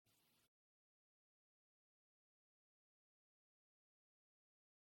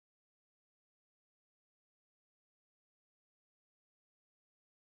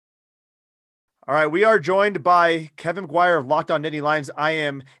All right, we are joined by Kevin McGuire of Locked On Nittany Lions. I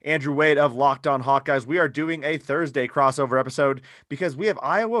am Andrew Wade of Locked On Hawkeyes. We are doing a Thursday crossover episode because we have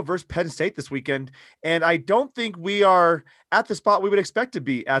Iowa versus Penn State this weekend, and I don't think we are at the spot we would expect to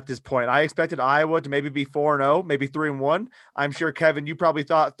be at this point. I expected Iowa to maybe be 4-0, maybe 3-1. I'm sure Kevin, you probably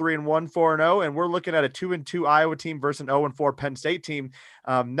thought 3-1, 4-0, and we're looking at a 2-2 Iowa team versus an 0-4 Penn State team.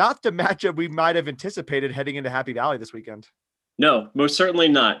 Not the matchup we might have anticipated heading into Happy Valley this weekend. No, most certainly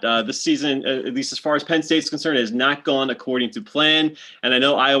not. This season, at least as far as Penn State's concerned, has not gone according to plan. And I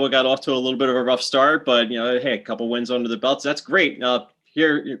know Iowa got off to a little bit of a rough start, but hey, a couple wins under the belts, that's great.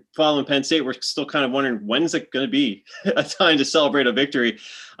 Here, following Penn State, we're still kind of wondering when's it going to be a time to celebrate a victory,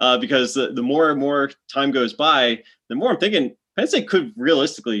 because the more and more time goes by, the more I'm thinking Penn State could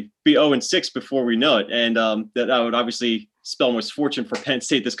realistically be 0-6 before we know it, and that would obviously spell misfortune for Penn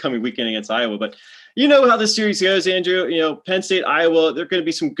State this coming weekend against Iowa, but. You know how this series goes, Andrew. Penn State, Iowa, there are going to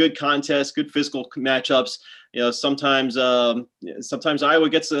be some good contests, good physical matchups. Sometimes Iowa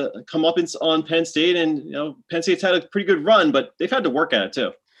gets a comeuppance on Penn State, and Penn State's had a pretty good run, but they've had to work at it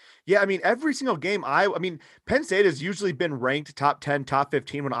too. Yeah, I mean, every single game, Penn State has usually been ranked top 10, top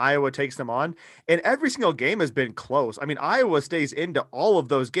 15 when Iowa takes them on, and every single game has been close. I mean, Iowa stays into all of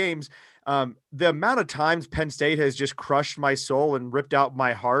those games. The amount of times Penn State has just crushed my soul and ripped out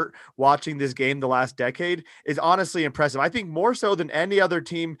my heart watching this game the last decade is honestly impressive. I think more so than any other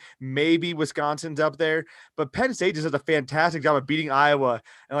team, maybe Wisconsin's up there, but Penn State just does a fantastic job of beating Iowa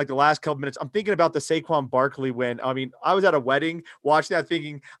in like the last couple minutes. I'm thinking about the Saquon Barkley win. I mean, I was at a wedding watching that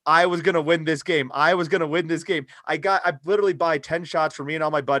thinking I was going to win this game. I literally buy 10 shots for me and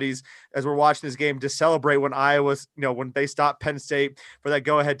all my buddies as we're watching this game to celebrate when Iowa's, when they stopped Penn State for that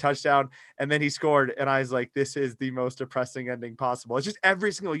go-ahead touchdown. And then he scored, and I was like, this is the most depressing ending possible. It's just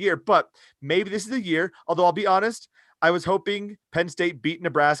every single year, but maybe this is the year. Although I'll be honest, I was hoping Penn State beat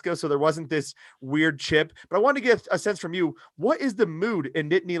Nebraska, so there wasn't this weird chip. But I wanted to get a sense from you. What is the mood in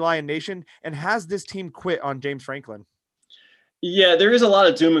Nittany Lion Nation, and has this team quit on James Franklin? Yeah, there is a lot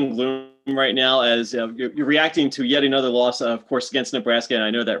of doom and gloom right now as you're reacting to yet another loss, of course, against Nebraska. And I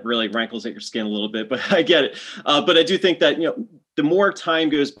know that really rankles at your skin a little bit, but I get it. But I do think that, the more time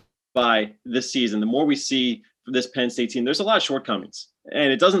goes by this season, the more we see for this Penn State team, there's a lot of shortcomings,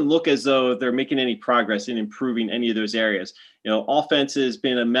 and it doesn't look as though they're making any progress in improving any of those areas. Offense has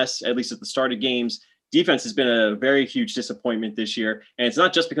been a mess, at least at the start of games. Defense has been a very huge disappointment this year, and it's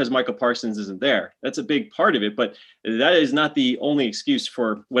not just because Michael Parsons isn't there. That's a big part of it, but that is not the only excuse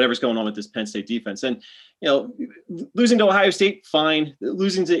for whatever's going on with this Penn State defense. And losing to Ohio State, fine.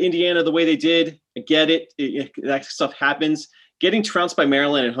 Losing to Indiana the way they did, I get it. That stuff happens. Getting trounced by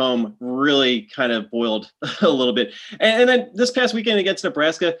Maryland at home really kind of boiled a little bit. And then this past weekend against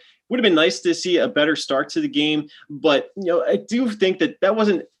Nebraska, would have been nice to see a better start to the game. But, I do think that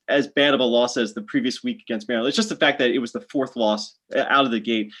wasn't as bad of a loss as the previous week against Maryland. It's just the fact that it was the fourth loss out of the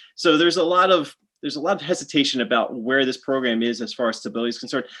gate. So there's a lot of hesitation about where this program is as far as stability is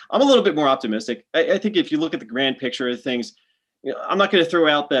concerned. I'm a little bit more optimistic. I think if you look at the grand picture of things, I'm not going to throw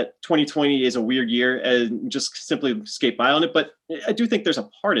out that 2020 is a weird year and just simply skate by on it, but I do think there's a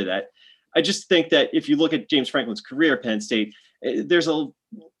part of that. I just think that if you look at James Franklin's career at Penn State, there's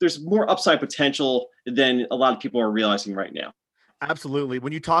more upside potential than a lot of people are realizing right now. Absolutely.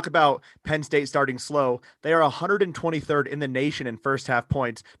 When you talk about Penn State starting slow, they are 123rd in the nation in first half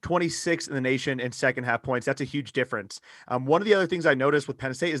points, 26th in the nation in second half points. That's a huge difference. One of the other things I noticed with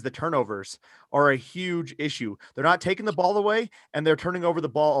Penn State is the turnovers are a huge issue. They're not taking the ball away, and they're turning over the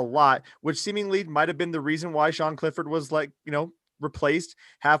ball a lot, which seemingly might have been the reason why Sean Clifford was replaced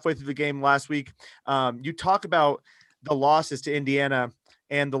halfway through the game last week. You talk about the losses to Indiana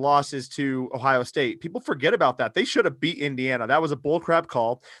and the losses to Ohio State. People forget about that. They should have beat Indiana. That was a bullcrap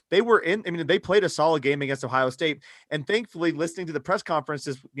call. They played a solid game against Ohio State. And thankfully, listening to the press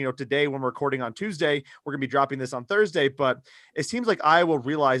conferences, today when we're recording on Tuesday, we're going to be dropping this on Thursday, but it seems like Iowa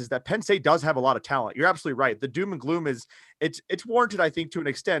realizes that Penn State does have a lot of talent. You're absolutely right. The doom and gloom it's warranted, I think, to an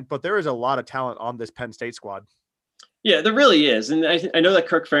extent, but there is a lot of talent on this Penn State squad. Yeah, there really is. And I know that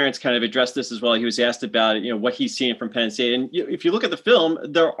Kirk Ferentz kind of addressed this as well. He was asked about it, what he's seeing from Penn State. And if you look at the film,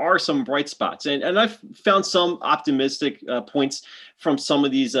 there are some bright spots. And I've found some optimistic points from some of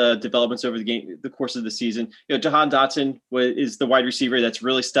these developments over the course of the season. Jahan Dotson is the wide receiver that's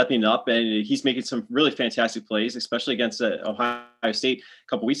really stepping up, and he's making some really fantastic plays, especially against Ohio State a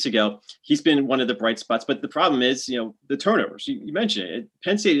couple weeks ago. He's been one of the bright spots. But the problem is, the turnovers. You mentioned it.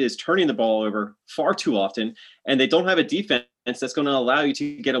 Penn State is turning the ball over far too often, and they don't have a defense that's going to allow you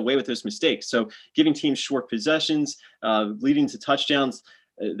to get away with those mistakes. So giving teams short possessions, leading to touchdowns,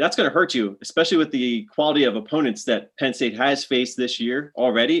 that's going to hurt you, especially with the quality of opponents that Penn State has faced this year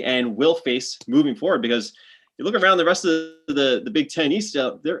already and will face moving forward. Because you look around the rest of the Big Ten East,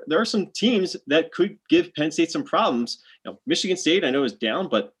 there are some teams that could give Penn State some problems. Michigan State, I know, is down,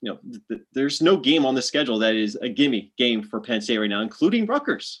 but there's no game on the schedule that is a gimme game for Penn State right now, including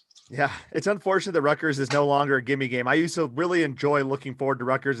Rutgers. Yeah, it's unfortunate that Rutgers is no longer a gimme game. I used to really enjoy looking forward to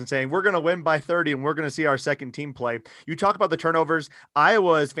Rutgers and saying, we're going to win by 30 and we're going to see our second team play. You talk about the turnovers.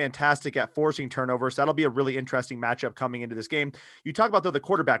 Iowa is fantastic at forcing turnovers. That'll be a really interesting matchup coming into this game. You talk about the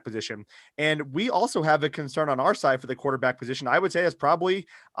quarterback position, and we also have a concern on our side for the quarterback position. I would say it's probably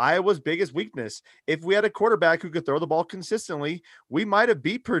Iowa's biggest weakness. If we had a quarterback who could throw the ball consistently, we might have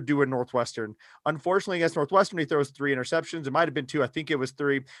beat Purdue and Northwestern. Unfortunately, against Northwestern, he throws 3 interceptions. It might have been 2. I think it was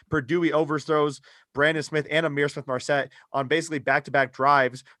 3. Purdue, he overthrows Brandon Smith and Amir Smith-Marset on basically back-to-back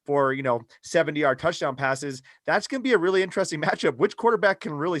drives for, 70-yard touchdown passes. That's going to be a really interesting matchup. Which quarterback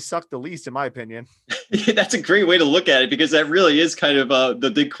can really suck the least, in my opinion? That's a great way to look at it, because that really is kind of the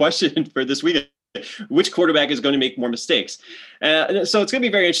big question for this weekend. Which quarterback is going to make more mistakes? So it's going to be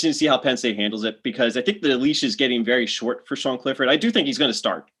very interesting to see how Penn State handles it, because I think the leash is getting very short for Sean Clifford. I do think he's going to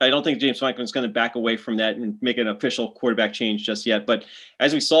start. I don't think James Franklin is going to back away from that and make an official quarterback change just yet. But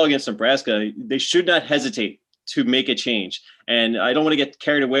as we saw against Nebraska, they should not hesitate to make a change. And I don't want to get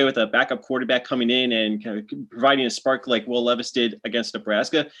carried away with a backup quarterback coming in and kind of providing a spark like Will Levis did against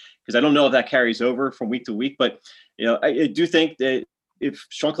Nebraska, because I don't know if that carries over from week to week. But I do think that if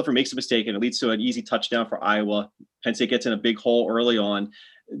Sean Clifford makes a mistake and it leads to an easy touchdown for Iowa, Penn State gets in a big hole early on,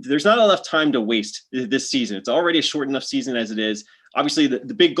 there's not enough time to waste this season. It's already a short enough season as it is. Obviously,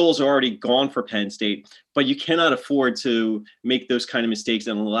 the big goals are already gone for Penn State, but you cannot afford to make those kind of mistakes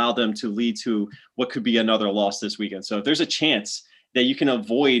and allow them to lead to what could be another loss this weekend. So if there's a chance that you can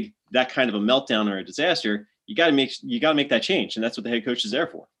avoid that kind of a meltdown or a disaster, you got to make that change. And that's what the head coach is there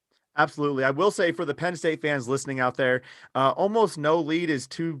for. Absolutely. I will say, for the Penn State fans listening out there, almost no lead is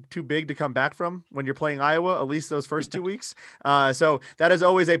too big to come back from when you're playing Iowa, at least those first 2 weeks. So that is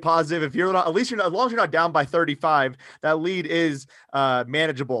always a positive. If you're not, at least as long as you're not down by 35, that lead is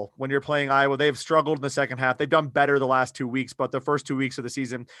manageable when you're playing Iowa. They've struggled in the second half. They've done better the last 2 weeks, but the first 2 weeks of the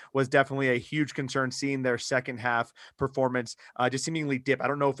season was definitely a huge concern, seeing their second half performance just seemingly dip. I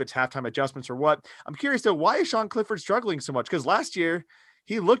don't know if it's halftime adjustments or what. I'm curious though, why is Sean Clifford struggling so much? Because last year,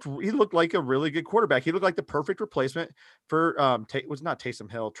 he looked like a really good quarterback. He looked like the perfect replacement for was not Taysom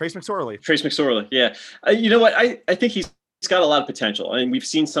Hill, Trace McSorley. Trace McSorley, yeah. You know what? I think he's got a lot of potential, and we've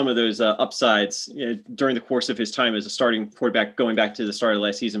seen some of those upsides during the course of his time as a starting quarterback going back to the start of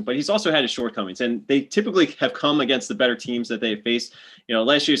last season. But he's also had his shortcomings, and they typically have come against the better teams that they have faced.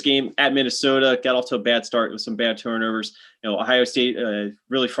 Last year's game at Minnesota got off to a bad start with some bad turnovers. Ohio State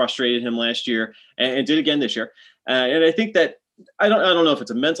really frustrated him last year and did again this year. And I think that I don't know if it's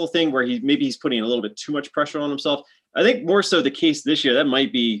a mental thing where he's putting a little bit too much pressure on himself. I think more so the case this year, that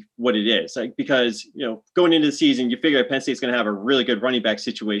might be what it is. Because, going into the season, you figure Penn State's going to have a really good running back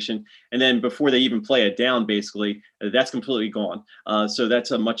situation. And then before they even play it down, basically, that's completely gone. So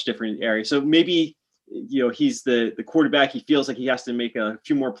that's a much different area. So maybe, he's the quarterback. He feels like he has to make a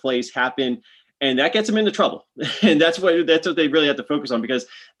few more plays happen, and that gets him into trouble. And that's what they really have to focus on, because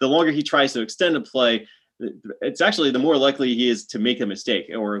the longer he tries to extend a play, it's actually the more likely he is to make a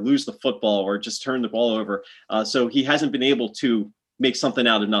mistake or lose the football or just turn the ball over. So he hasn't been able to make something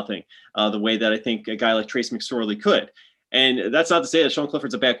out of nothing the way that I think a guy like Trace McSorley could. And that's not to say that Sean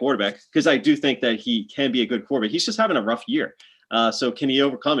Clifford's a bad quarterback, because I do think that he can be a good quarterback. He's just having a rough year. So can he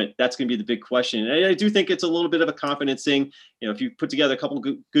overcome it? That's going to be the big question. And I do think it's a little bit of a confidence thing. If you put together a couple of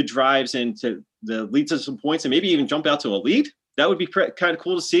good drives and to lead to some points and maybe even jump out to a lead, that would be kind of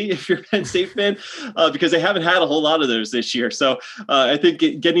cool to see if you're a Penn State fan, because they haven't had a whole lot of those this year. So I think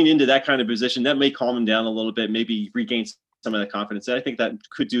getting into that kind of position, that may calm him down a little bit, maybe regain some of that confidence. And I think that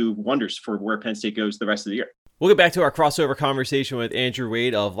could do wonders for where Penn State goes the rest of the year. We'll get back to our crossover conversation with Andrew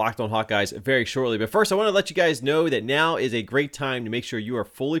Wade of Locked On Hawkeyes very shortly. But first, I want to let you guys know that now is a great time to make sure you are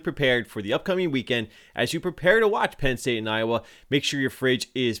fully prepared for the upcoming weekend. As you prepare to watch Penn State and Iowa, make sure your fridge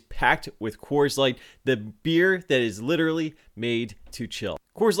is packed with Coors Light, the beer that is literally made to chill.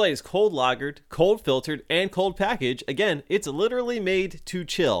 Coors Light is cold lagered, cold filtered, and cold packaged. Again, it's literally made to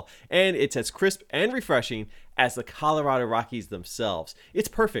chill, and it's as crisp and refreshing as the Colorado Rockies themselves. It's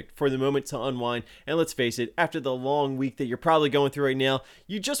perfect for the moment to unwind, and let's face it, after the long week that you're probably going through right now,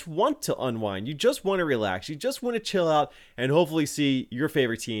 you just want to unwind, you just want to relax, you just want to chill out, and hopefully see your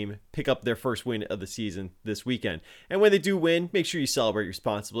favorite team pick up their first win of the season this weekend. And when they do win, make sure you celebrate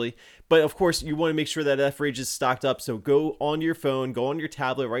responsibly. But of course, you want to make sure that fridge is stocked up, so go onto your phone, go on your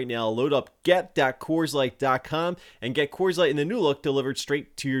tablet right now, load up get.CoorsLight.com and get Coors Light in the new look delivered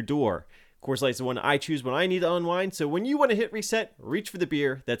straight to your door. Coors Light is the one I choose when I need to unwind, so when you want to hit reset, reach for the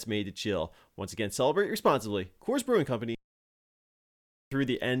beer that's made to chill. Once again, celebrate responsibly. Coors Brewing Company. Through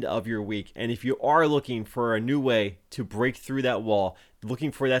the end of your week. And if you are looking for a new way to break through that wall,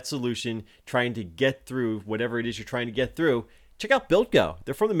 looking for that solution, trying to get through whatever it is you're trying to get through, check out Built Go.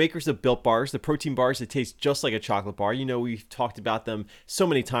 They're from the makers of Built Bars, the protein bars that taste just like a chocolate bar. You know, we've talked about them so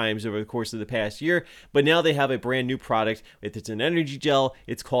many times over the course of the past year, but now they have a brand new product. It's an energy gel.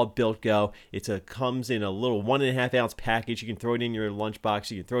 It's called Built Go. It comes in a little 1.5 ounce package. You can throw it in your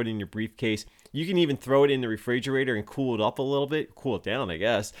lunchbox. You can throw it in your briefcase. You can even throw it in the refrigerator and cool it up a little bit, cool it down, I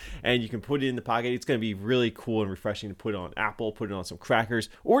guess. And you can put it in the pocket. It's going to be really cool and refreshing to put on apple, put it on some crackers,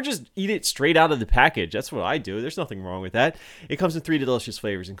 or just eat it straight out of the package. That's what I do. There's nothing wrong with that. It comes in 3 delicious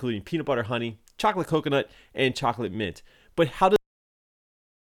flavors, including peanut butter honey, chocolate coconut, and chocolate mint. But how does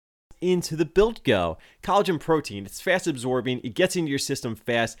into the Built Go? Collagen protein. It's fast absorbing, it gets into your system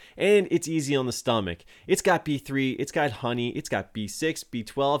fast, and it's easy on the stomach. It's got B3, it's got honey, it's got B6,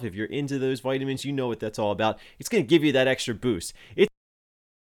 B12. If you're into those vitamins, you know what that's all about. It's going to give you that extra boost.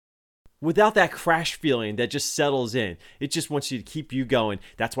 Without that crash feeling that just settles in. It just wants you to keep you going.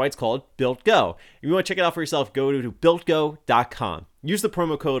 That's why it's called Built Go. If you want to check it out for yourself, go to BuiltGo.com. Use the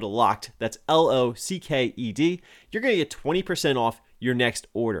promo code LOCKED. That's LOCKED. You're going to get 20% off your next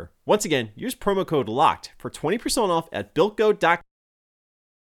order. Once again, use promo code LOCKED for 20% off at BuiltGo.com.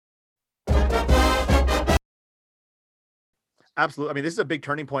 Absolutely. I mean, this is a big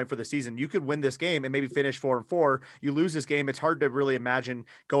turning point for the season. You could win this game and maybe finish 4-4. You lose this game, it's hard to really imagine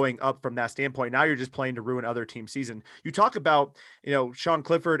going up from that standpoint. Now you're just playing to ruin other teams' season. You talk about, Sean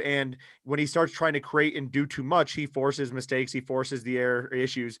Clifford, and when he starts trying to create and do too much, he forces mistakes, he forces the error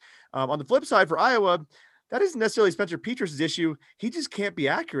issues. On the flip side for Iowa, that isn't necessarily Spencer Petras' issue. He just can't be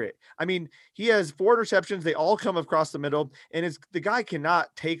accurate. I mean, he has 4 interceptions. They all come across the middle, and the guy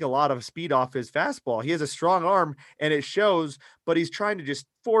cannot take a lot of speed off his fastball. He has a strong arm, and it shows, but he's trying to just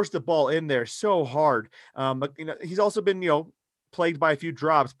force the ball in there so hard. But he's also been, plagued by a few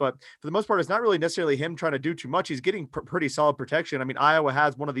drops, but for the most part, it's not really necessarily him trying to do too much. He's getting pretty solid protection. I mean, Iowa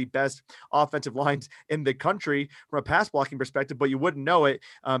has one of the best offensive lines in the country from a pass blocking perspective, but you wouldn't know it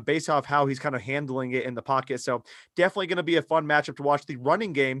based off how he's kind of handling it in the pocket. So definitely going to be a fun matchup to watch. The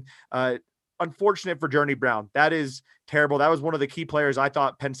running game, unfortunate for Journey Brown. That is terrible. That was one of the key players I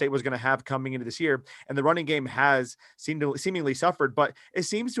thought Penn State was going to have coming into this year. And the running game has seemingly suffered, but it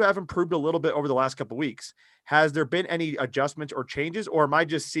seems to have improved a little bit over the last couple of weeks. Has there been any adjustments or changes, or am I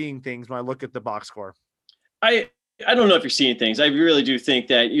just seeing things when I look at the box score? I don't know if you're seeing things. I really do think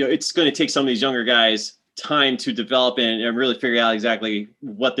that, it's going to take some of these younger guys time to develop and really figure out exactly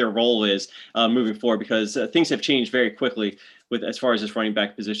what their role is moving forward, because things have changed very quickly as far as this running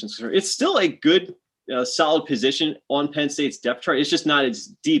back position. It's still a good, solid position on Penn State's depth chart. It's just not as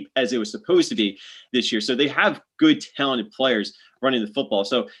deep as it was supposed to be this year. So they have good, talented players running the football.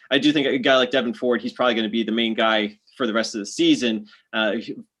 So I do think a guy like Devin Ford, he's probably going to be the main guy for the rest of the season.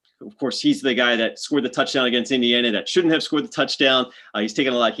 Of course, he's the guy that scored the touchdown against Indiana that shouldn't have scored the touchdown. He's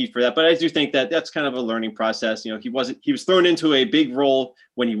taken a lot of heat for that, but I do think that that's kind of a learning process. He was thrown into a big role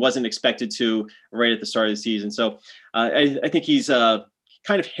when he wasn't expected to right at the start of the season. So I think he's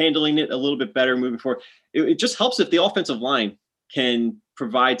kind of handling it a little bit better moving forward. It just helps if the offensive line can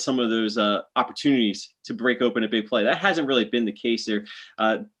provide some of those opportunities to break open a big play. That hasn't really been the case there.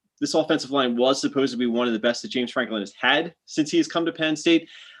 This offensive line was supposed to be one of the best that James Franklin has had since he has come to Penn State.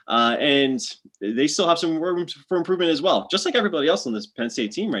 And they still have some room for improvement as well. Just like everybody else on this Penn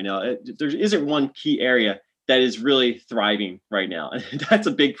State team right now, there isn't one key area that is really thriving right now. That's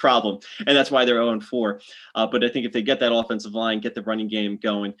a big problem. And that's why they're 0-4. But I think if they get that offensive line, get the running game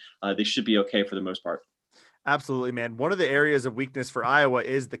going, they should be okay for the most part. Absolutely, man. One of the areas of weakness for Iowa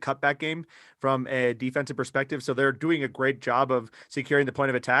is the cutback game from a defensive perspective. So they're doing a great job of securing the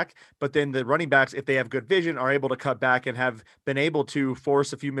point of attack, but then the running backs, if they have good vision, are able to cut back and have been able to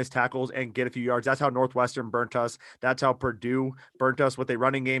force a few missed tackles and get a few yards. That's how Northwestern burnt us. That's how Purdue burnt us with a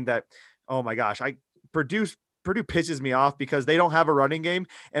running game that, oh my gosh, Purdue pisses me off because they don't have a running game,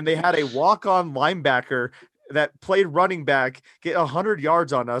 and they had a walk-on linebacker that played running back get 100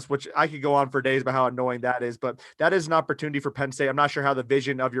 yards on us, which I could go on for days about how annoying that is, but that is an opportunity for Penn State. I'm not sure how the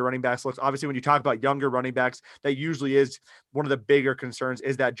vision of your running backs looks. Obviously, when you talk about younger running backs, that usually is one of the bigger concerns,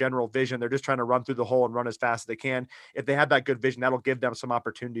 is that general vision. They're just trying to run through the hole and run as fast as they can. If they have that good vision, that'll give them some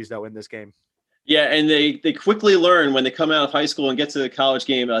opportunities though in this game. Yeah, and they quickly learn when they come out of high school and get to the college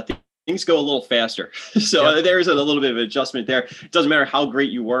game. things go a little faster. So there's a little bit of adjustment there. It doesn't matter how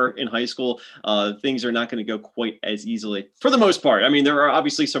great you were in high school. Things are not going to go quite as easily for the most part. I mean, there are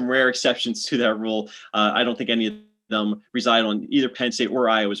obviously some rare exceptions to that rule. I don't think any of them reside on either Penn State or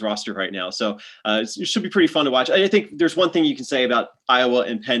Iowa's roster right now. So it should be pretty fun to watch. I think there's one thing you can say about Iowa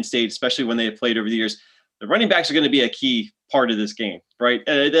and Penn State, especially when they have played over the years. The running backs are going to be a key part of this game, right?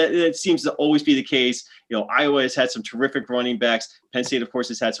 That seems to always be the case. Iowa has had some terrific running backs. Penn State, of course,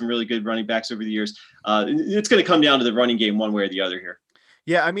 has had some really good running backs over the years. It's going to come down to the running game one way or the other here.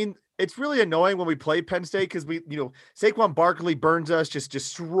 Yeah, I mean, it's really annoying when we play Penn State because Saquon Barkley burns us, just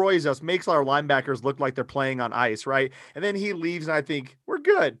destroys us, makes our linebackers look like they're playing on ice, right? And then he leaves, and I think we're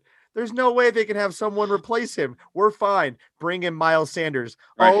good. There's no way they can have someone replace him. We're fine. Bring in Miles Sanders.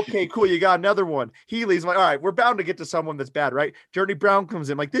 Right. Oh, okay, cool. You got another one. He leaves. I'm like, all right, we're bound to get to someone that's bad, right? Journey Brown comes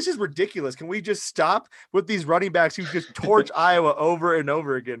in. Like, this is ridiculous. Can we just stop with these running backs who just torch Iowa over and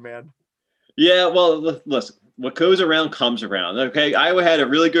over again, man? Yeah, well, listen. What goes around comes around. Okay, Iowa had a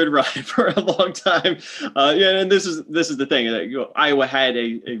really good run for a long time. And this is the thing. Iowa had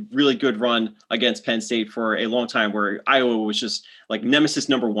a really good run against Penn State for a long time, where Iowa was just like nemesis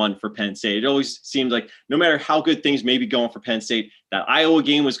number one for Penn State. It always seemed like no matter how good things may be going for Penn State, that Iowa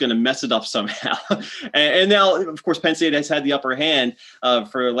game was going to mess it up somehow. and now, of course, Penn State has had the upper hand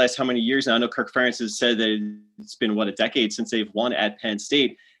for the last how many years now. I know Kirk Ferentz has said that it's been a decade since they've won at Penn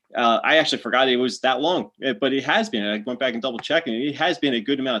State. I actually forgot it was that long, but it has been. I went back and double checked, and it has been a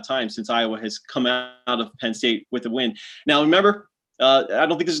good amount of time since Iowa has come out of Penn State with a win. Now, remember, I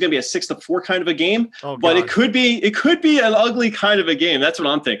don't think this is going to be a 6-4 kind of a game, but it could be an ugly kind of a game. That's what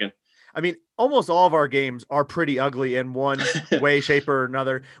I'm thinking. I mean, almost all of our games are pretty ugly in one way, shape, or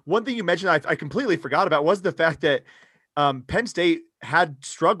another. One thing you mentioned I completely forgot about was the fact that Penn State had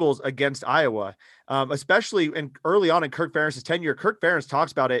struggles against Iowa, especially early on in Kirk Ferentz's tenure. Kirk Ferentz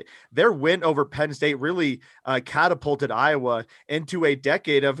talks about it. Their win over Penn State really catapulted Iowa into a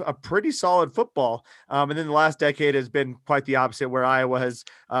decade of a pretty solid football. And then the last decade has been quite the opposite, where Iowa has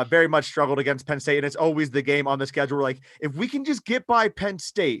very much struggled against Penn State. And it's always the game on the schedule. We're like, if we can just get by Penn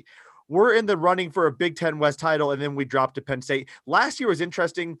State, we're in the running for a Big Ten West title, and then we dropped to Penn State. Last year was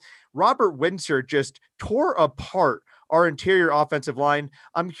interesting. Robert Windsor just tore apart our interior offensive line.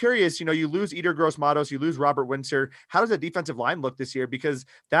 I'm curious, you lose Eder Gross-Matos, you lose Robert Windsor. How does that defensive line look this year? Because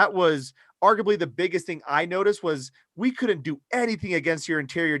that was arguably the biggest thing I noticed was we couldn't do anything against your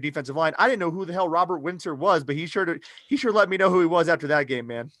interior defensive line. I didn't know who the hell Robert Windsor was, but he sure let me know who he was after that game,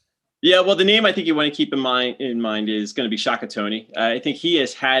 man. Yeah, well, the name I think you want to keep in mind is going to be Shaka Toney. I think he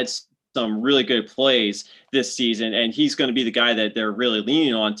has had some really good plays this season, and he's going to be the guy that they're really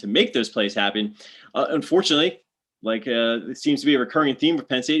leaning on to make those plays happen. Unfortunately, it seems to be a recurring theme for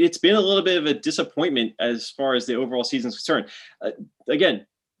Penn State, it's been a little bit of a disappointment as far as the overall season is concerned. Again,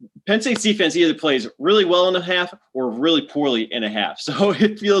 Penn State's defense either plays really well in a half or really poorly in a half. So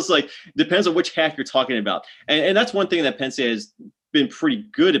it feels like it depends on which half you're talking about. And that's one thing that Penn State has been pretty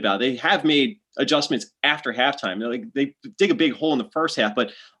good about. They have made adjustments after halftime. They dig a big hole in the first half,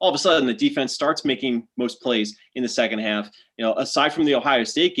 but all of a sudden the defense starts making most plays in the second half. Aside from the Ohio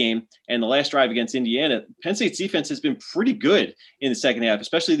State game and the last drive against Indiana, Penn State's defense has been pretty good in the second half,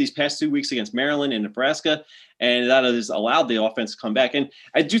 especially these past 2 weeks against Maryland and Nebraska. And that has allowed the offense to come back. And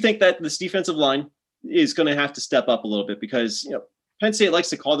I do think that this defensive line is going to have to step up a little bit because, Penn State likes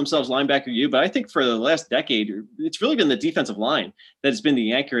to call themselves linebacker U, but I think for the last decade, it's really been the defensive line that has been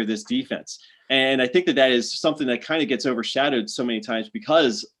the anchor of this defense. And I think that is something that kind of gets overshadowed so many times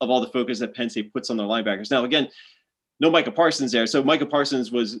because of all the focus that Penn State puts on their linebackers. Now, again, no Micah Parsons there. So Micah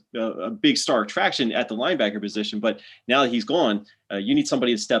Parsons was a big star attraction at the linebacker position, but now that he's gone, you need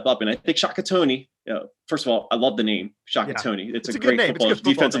somebody to step up. And I think Shaka Toney, first of all, I love the name Shaka Toney. It's a great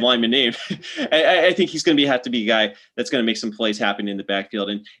defensive lineman name. I think he's going to have to be a guy that's going to make some plays happen in the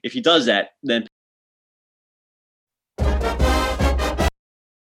backfield. And if he does that, then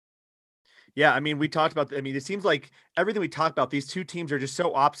yeah, I mean, we talked about, it seems like everything we talked about, these two teams are just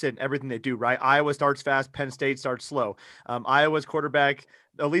so opposite in everything they do, right? Iowa starts fast, Penn State starts slow. Iowa's quarterback,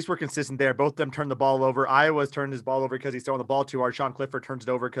 at least we're consistent there. Both of them turn the ball over. Iowa's turned his ball over because he's throwing the ball too hard. Sean Clifford turns it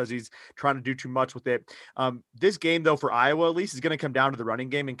over because he's trying to do too much with it. This game, though, for Iowa, at least, is going to come down to the running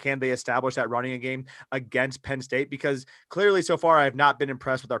game, and can they establish that running game against Penn State? Because clearly so far I have not been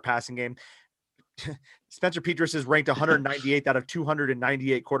impressed with our passing game. Spencer Petras is ranked 198th out of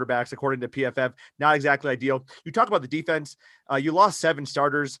 298 quarterbacks, according to PFF. Not exactly ideal. You talk about the defense. You lost 7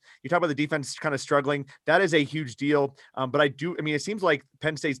 starters. You talk about the defense kind of struggling. That is a huge deal. But it seems like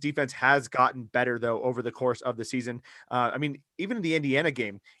Penn State's defense has gotten better, though, over the course of the season. Even in the Indiana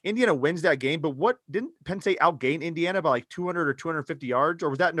game, Indiana wins that game. But didn't Penn State outgain Indiana by like 200 or 250 yards? Or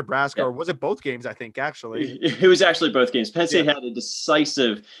was that Nebraska? Yeah. Or was it both games, I think, actually? It was actually both games. Penn State had a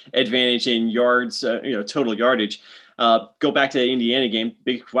decisive advantage in yards, total yardage. Go back to the Indiana game.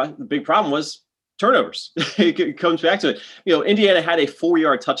 The big problem was turnovers. It comes back to it. Indiana had a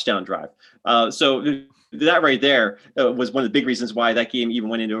 4-yard touchdown drive. So that right there was one of the big reasons why that game even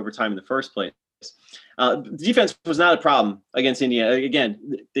went into overtime in the first place. The defense was not a problem against Indiana.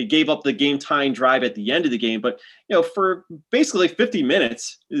 Again, they gave up the game-tying drive at the end of the game, but for basically 50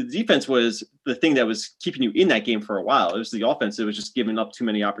 minutes, the defense was the thing that was keeping you in that game for a while. It was the offense that was just giving up too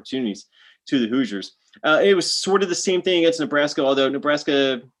many opportunities to the Hoosiers. It was sort of the same thing against Nebraska, although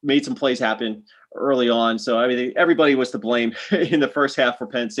Nebraska made some plays happen early on. So everybody was to blame in the first half for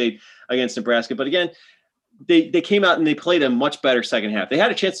Penn State against Nebraska. But again, they came out and they played a much better second half. They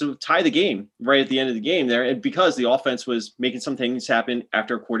had a chance to tie the game right at the end of the game there. And because the offense was making some things happen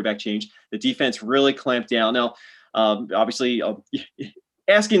after a quarterback change, the defense really clamped down. Now, obviously,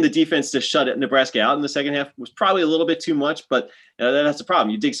 asking the defense to shut Nebraska out in the second half was probably a little bit too much, but that's the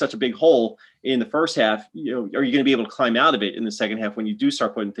problem. You dig such a big hole in the first half, are you going to be able to climb out of it in the second half when you do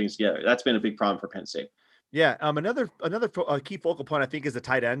start putting things together? That's been a big problem for Penn State. Yeah. Another key focal point, I think, is the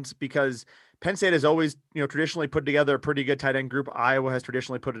tight ends, because Penn State has always, traditionally put together a pretty good tight end group. Iowa has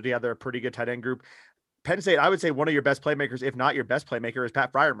traditionally put together a pretty good tight end group. Penn State, I would say one of your best playmakers, if not your best playmaker, is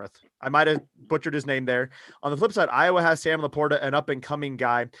Pat Freiermuth. I might have butchered his name there. On the flip side, Iowa has Sam Laporta, an up-and-coming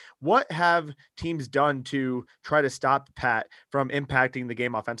guy. What have teams done to try to stop Pat from impacting the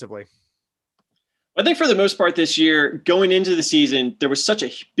game offensively? I think for the most part this year, going into the season, there was such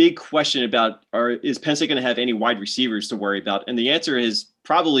a big question about, is Penn State going to have any wide receivers to worry about? And the answer has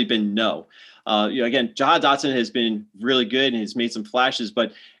probably been no. Again, Jahan Dotson has been really good and has made some flashes,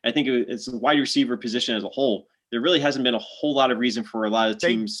 but I think it's the wide receiver position as a whole. There really hasn't been a whole lot of reason for a lot of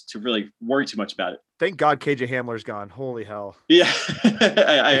teams to really worry too much about it. Thank God KJ Hamler's gone. Holy hell. Yeah,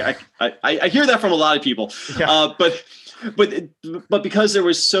 I hear that from a lot of people. Yeah. But because there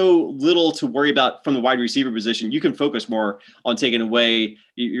was so little to worry about from the wide receiver position, you can focus more on taking away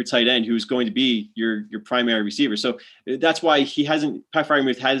your tight end, who's going to be your primary receiver. So that's why Pat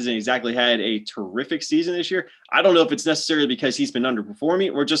Freiermuth hasn't exactly had a terrific season this year. I don't know if it's necessarily because he's been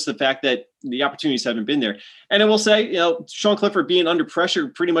underperforming or just the fact that the opportunities haven't been there. And I will say, Sean Clifford being under pressure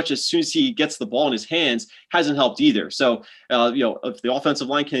pretty much as soon as he gets the ball in his hands hasn't helped either. So, if the offensive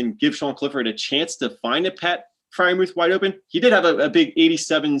line can give Sean Clifford a chance to find a Pat Freiermuth wide open. He did have a big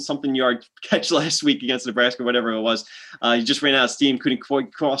 87-something yard catch last week against Nebraska, whatever it was. He just ran out of steam, couldn't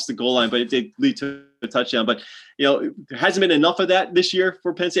quite cross the goal line, but it did lead to a touchdown. But, there hasn't been enough of that this year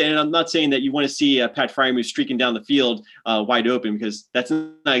for Penn State. And I'm not saying that you want to see Pat Freiermuth streaking down the field wide open, because that's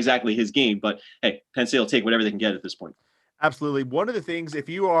not exactly his game. But, hey, Penn State will take whatever they can get at this point. Absolutely. One of the things, if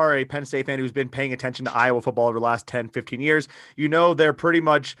you are a Penn State fan who's been paying attention to Iowa football over the last 10, 15 years, they're pretty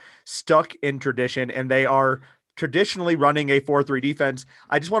much stuck in tradition, and they are traditionally running a 4-3 defense.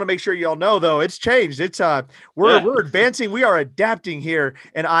 I just want to make sure y'all know, though, it's changed. It's we're advancing. We are adapting here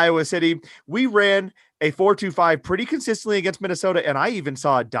in Iowa City. We ran a 4-2-5 pretty consistently against Minnesota, and I even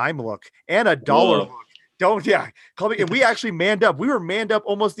saw a dime look and a dollar look. And we actually manned up. We were manned up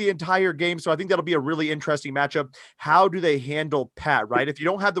almost the entire game. So I think that'll be a really interesting matchup. How do they handle Pat, right? If you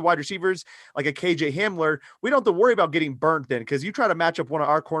don't have the wide receivers like a KJ Hamler, we don't have to worry about getting burnt then, because you try to match up one of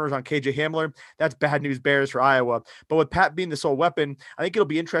our corners on KJ Hamler, that's bad news bears for Iowa. But with Pat being the sole weapon, I think it'll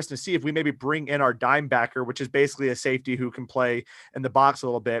be interesting to see if we maybe bring in our dime backer, which is basically a safety who can play in the box a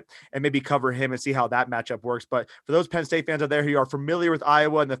little bit, and maybe cover him and see how that matchup works. But for those Penn State fans out there who are familiar with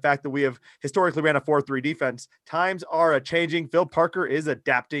Iowa and the fact that we have historically ran a 4-3 defense, times are changing. Phil Parker is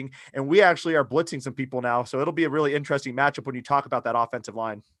adapting, and we actually are blitzing some people now. So it'll be a really interesting matchup when you talk about that offensive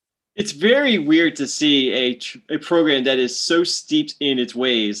line. It's very weird to see a program that is so steeped in its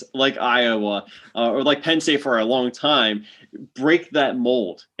ways, like Iowa or like Penn State for a long time, break that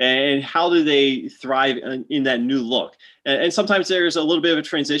mold. And how do they thrive in that new look? And sometimes there's a little bit of a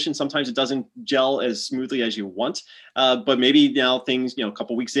transition. Sometimes it doesn't gel as smoothly as you want. But maybe now things, a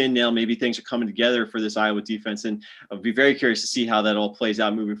couple weeks in now, maybe things are coming together for this Iowa defense. And I'll be very curious to see how that all plays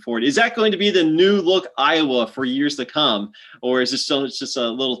out moving forward. Is that going to be the new look Iowa for years to come? Or is this just a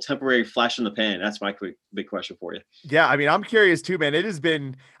little temporary flash in the pan? That's my big question for you. Yeah, I'm curious too, man. It has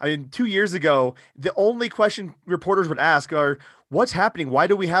been, 2 years ago, the only question reporters would ask are, what's happening? Why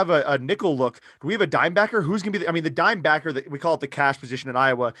do we have a nickel look? Do we have a dime backer? Who's going to be I mean, the dime backer, that we call it the cash position in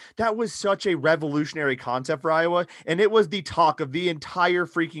Iowa, that was such a revolutionary concept for Iowa. And it was the talk of the entire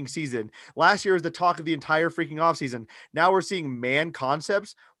freaking season. Last year was the talk of the entire freaking offseason. Now we're seeing man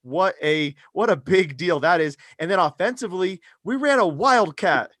concepts. What a big deal that is. And then offensively, we ran a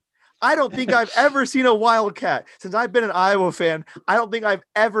wildcat. I don't think I've ever seen a wildcat since I've been an Iowa fan. I don't think I've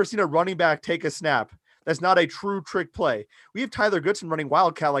ever seen a running back take a snap. That's not a true trick play. We have Tyler Goodson running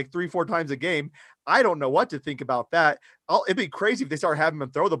wildcat like 3-4 times a game. I don't know what to think about that. It'd be crazy if they start having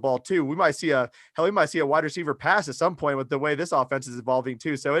him throw the ball too. We might see a wide receiver pass at some point with the way this offense is evolving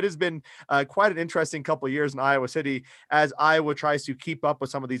too. So it has been quite an interesting couple of years in Iowa City as Iowa tries to keep up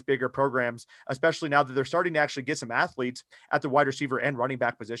with some of these bigger programs, especially now that they're starting to actually get some athletes at the wide receiver and running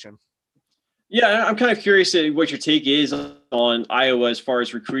back position. Yeah, I'm kind of curious what your take is on Iowa as far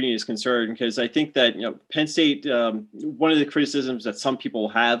as recruiting is concerned, because I think that, Penn State, one of the criticisms that some people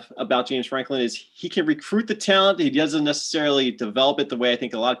have about James Franklin is he can recruit the talent. He doesn't necessarily develop it the way I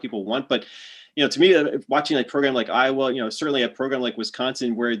think a lot of people want. But, to me, watching a program like Iowa, certainly a program like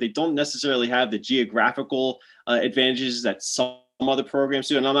Wisconsin, where they don't necessarily have the geographical advantages that some other programs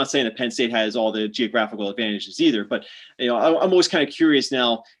do. And I'm not saying that Penn State has all the geographical advantages either, but, I'm always kind of curious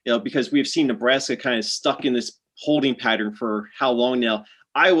now, because we've seen Nebraska kind of stuck in this holding pattern for how long now.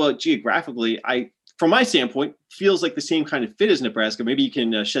 Iowa geographically, from my standpoint, feels like the same kind of fit as Nebraska. Maybe you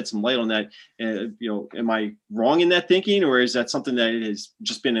can shed some light on that. Am I wrong in that thinking, or is that something that has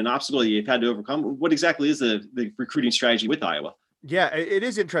just been an obstacle that you've had to overcome? What exactly is the recruiting strategy with Iowa? Yeah, it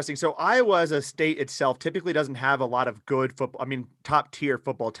is interesting. So Iowa as a state itself typically doesn't have a lot of good football, top tier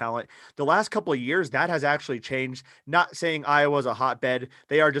football talent. The last couple of years, that has actually changed. Not saying Iowa's a hotbed.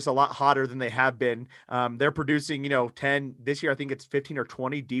 They are just a lot hotter than they have been. They're producing, 10 this year. I think it's 15 or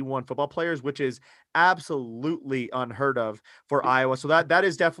 20 D1 football players, which is absolutely unheard of for Iowa. So that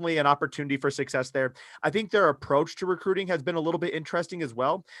is definitely an opportunity for success there. I think their approach to recruiting has been a little bit interesting as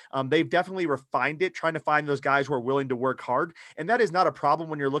well. They've definitely refined it, trying to find those guys who are willing to work hard. And that is not a problem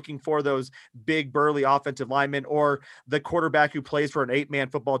when you're looking for those big burly offensive linemen or the quarterback who plays for an 8-man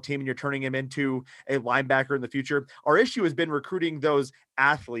football team and you're turning him into a linebacker in the future. Our issue has been recruiting those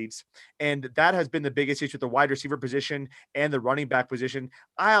athletes, and that has been the biggest issue with the wide receiver position and the running back position.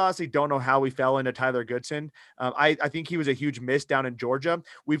 I honestly don't know how we fell into Tyler Goodson. I think he was a huge miss down in Georgia.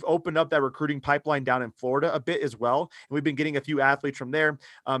 We've opened up that recruiting pipeline down in Florida a bit as well, and we've been getting a few athletes from there.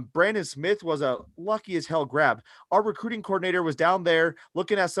 Brandon Smith was a lucky as hell grab. Our recruiting coordinator was down there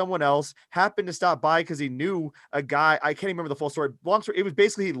looking at someone else, happened to stop by because he knew a guy. I can't remember the full story. Long story, it was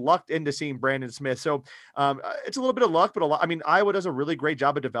basically he lucked into seeing Brandon Smith. So it's a little bit of luck, but Iowa does a really great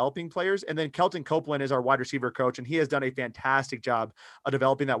job of developing players. And then Kelton Copeland is our wide receiver coach, and he has done a fantastic job of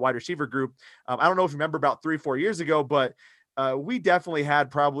developing that wide receiver group. I don't know if you remember about 3-4 years ago, but we definitely had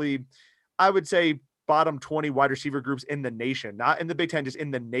probably, I would say, bottom 20 wide receiver groups in the nation, not in the Big Ten, just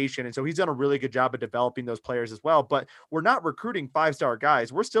in the nation. And so he's done a really good job of developing those players as well. But we're not recruiting 5-star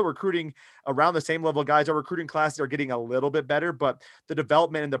guys. We're still recruiting around the same level of guys. Our recruiting classes are getting a little bit better, but the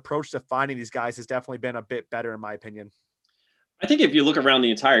development and the approach to finding these guys has definitely been a bit better, in my opinion. I think if you look around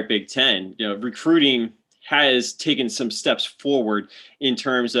the entire Big Ten, recruiting has taken some steps forward in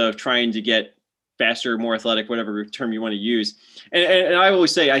terms of trying to get faster, more athletic, whatever term you want to use. And I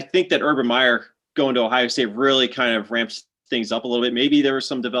always say, I think that Urban Meyer going to Ohio State really kind of ramps things up a little bit. Maybe there were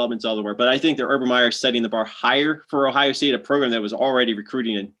some developments elsewhere, but I think that Urban Meyer is setting the bar higher for Ohio State, a program that was already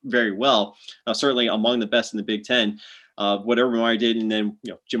recruiting very well, certainly among the best in the Big Ten. What Urban Meyer did, and then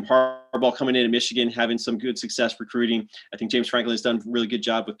Jim Harbaugh coming in at Michigan, having some good success recruiting. I think James Franklin has done a really good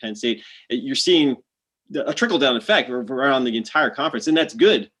job with Penn State. You're seeing a trickle-down effect around the entire conference, and that's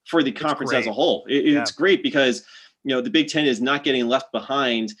good for the conference as a whole. It's great because the Big Ten is not getting left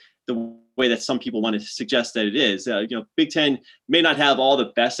behind the way that some people want to suggest that it is. Big Ten may not have all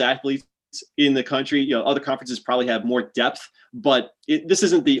the best athletes in the country. Other conferences probably have more depth, but this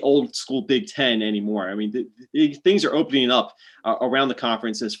isn't the old school Big Ten anymore. I mean, things are opening up around the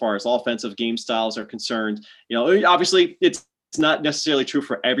conference as far as offensive game styles are concerned. Obviously it's not necessarily true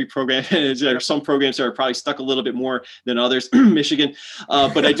for every program. There are some programs that are probably stuck a little bit more than others, Michigan.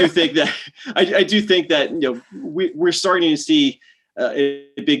 But I do think that, we're starting to see a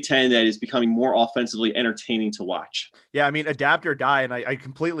Big Ten that is becoming more offensively entertaining to watch. Yeah, adapt or die, and I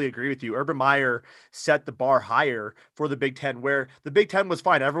completely agree with you. Urban Meyer set the bar higher for the Big Ten, where the Big Ten was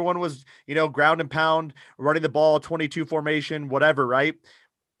fine. Everyone was, ground and pound, running the ball, 22 formation, whatever, right?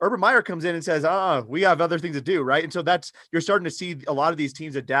 Urban Meyer comes in and says, we have other things to do, right? And so you're starting to see a lot of these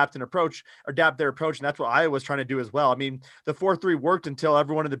teams adapt their approach, and that's what Iowa's trying to do as well. I mean, the 4-3 worked until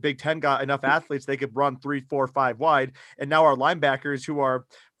everyone in the Big Ten got enough athletes they could run 3, 4, 5 wide, and now our linebackers, who are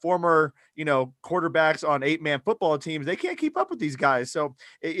former, quarterbacks on 8-man football teams, they can't keep up with these guys. So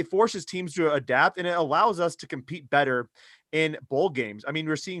it forces teams to adapt, and it allows us to compete better in bowl games. I mean,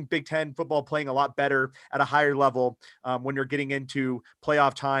 we're seeing Big Ten football playing a lot better at a higher level when you're getting into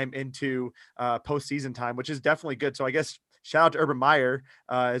playoff time, into postseason time, which is definitely good. So I guess shout out to Urban Meyer,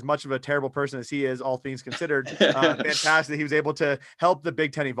 as much of a terrible person as he is, all things considered. Fantastic that he was able to help the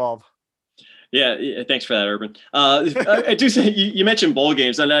Big Ten evolve. Yeah, thanks for that, Urban. I do say you mentioned bowl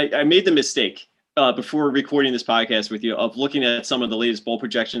games, and I made the mistake before recording this podcast with you of looking at some of the latest bowl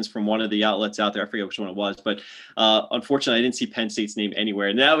projections from one of the outlets out there. I forget which one it was, but unfortunately, I didn't see Penn State's name anywhere,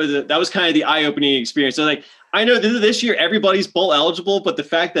 and that was kind of the eye-opening experience. So, like, I know this year everybody's bowl eligible, but the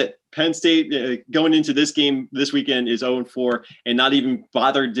fact that Penn State going into this game this weekend is 0-4 and not even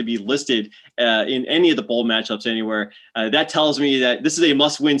bothered to be listed in any of the bowl matchups anywhere, that tells me that this is a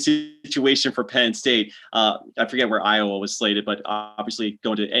must-win situation for Penn State. I forget where Iowa was slated, but obviously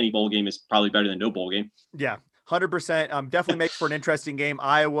going to any bowl game is probably better than no bowl game. Yeah. 100%. Definitely makes for an interesting game.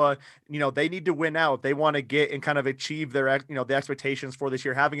 Iowa, they need to win out. They want to get and kind of achieve their, the expectations for this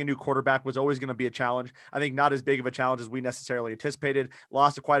year. Having a new quarterback was always going to be a challenge. I think not as big of a challenge as we necessarily anticipated.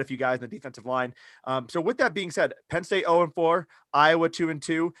 Lost to quite a few guys in the defensive line. So with that being said, Penn State 0-4, Iowa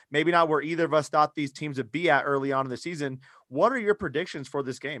 2-2. Maybe not where either of us thought these teams would be at early on in the season. What are your predictions for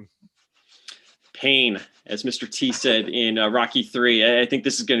this game? Pain, as Mr. T said in Rocky 3. I think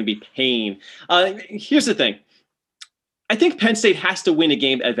this is going to be pain. Here's the thing. I think Penn State has to win a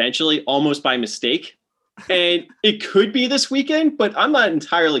game eventually, almost by mistake. And it could be this weekend, but I'm not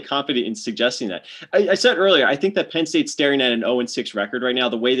entirely confident in suggesting that. I said earlier, I think that Penn State's staring at an 0-6 record right now,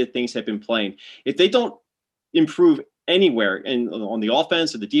 the way that things have been playing. If they don't improve anywhere on the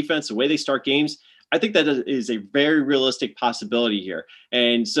offense or the defense, the way they start games, I think that is a very realistic possibility here.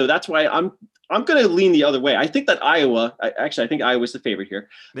 And so that's why I'm going to lean the other way. I think that I think Iowa's the favorite here.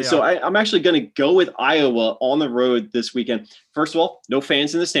 So I'm actually going to go with Iowa on the road this weekend. First of all, no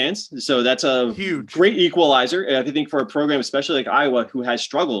fans in the stands. So that's a huge, great equalizer. I think for a program, especially like Iowa, who has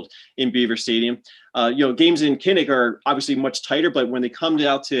struggled in Beaver Stadium. Games in Kinnick are obviously much tighter, but when they come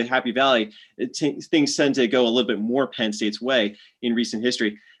out to Happy Valley, things tend to go a little bit more Penn State's way in recent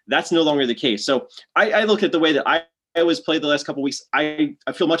history. That's no longer the case. So I look at the way that Iowa's played the last couple of weeks. I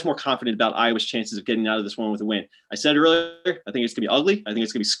feel much more confident about Iowa's chances of getting out of this one with a win. I said earlier, I think it's going to be ugly. I think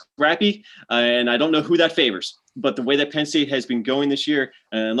it's going to be scrappy. And I don't know who that favors. But the way that Penn State has been going this year,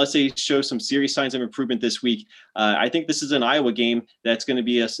 unless they show some serious signs of improvement this week, I think this is an Iowa game that's going to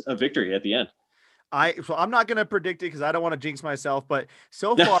be a victory at the end. So I'm not going to predict it because I don't want to jinx myself, but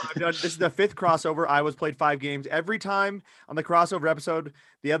so far this is the 5th crossover. Iowa's played 5 games. Every time on the crossover episode,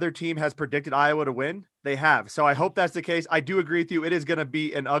 the other team has predicted Iowa to win. They have. So I hope that's the case. I do agree with you. It is going to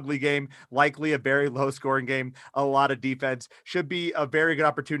be an ugly game, likely a very low scoring game. A lot of defense. Should be a very good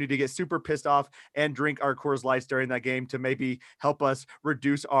opportunity to get super pissed off and drink our Coors Lights during that game to maybe help us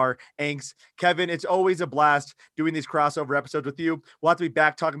reduce our angst. Kevin, it's always a blast doing these crossover episodes with you. We'll have to be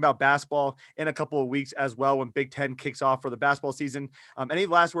back talking about basketball in a couple of weeks as well when Big Ten kicks off for the basketball season. Any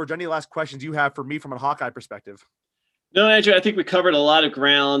last words, any last questions you have for me from a Hawkeye perspective? No, Andrew, I think we covered a lot of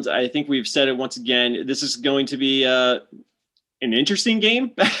ground. I think we've said it once again. This is going to be an interesting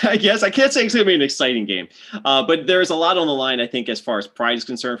game, I guess. I can't say it's going to be an exciting game, but there's a lot on the line, I think, as far as pride is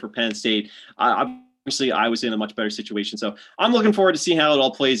concerned for Penn State. Obviously, I was in a much better situation. So I'm looking forward to seeing how it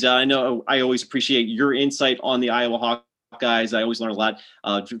all plays out. I know I always appreciate your insight on the Iowa Hawkeyes. I always learn a lot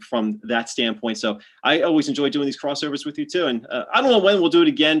from that standpoint. So I always enjoy doing these crossovers with you too. And I don't know when we'll do it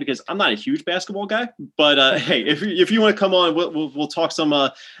again because I'm not a huge basketball guy. But hey, if you want to come on, we'll talk some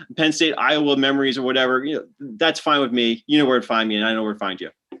Penn State, Iowa memories or whatever. That's fine with me. You know where to find me, and I know where to find you.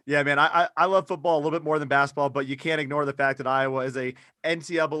 Yeah, man, I love football a little bit more than basketball, but you can't ignore the fact that Iowa is a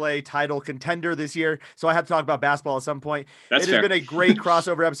NCAA title contender this year. So I have to talk about basketball at some point. It has been a great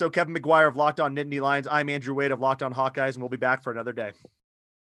crossover episode. Kevin McGuire of Locked On Nittany Lions. I'm Andrew Wade of Locked On Hawkeyes, and we'll be back for another day.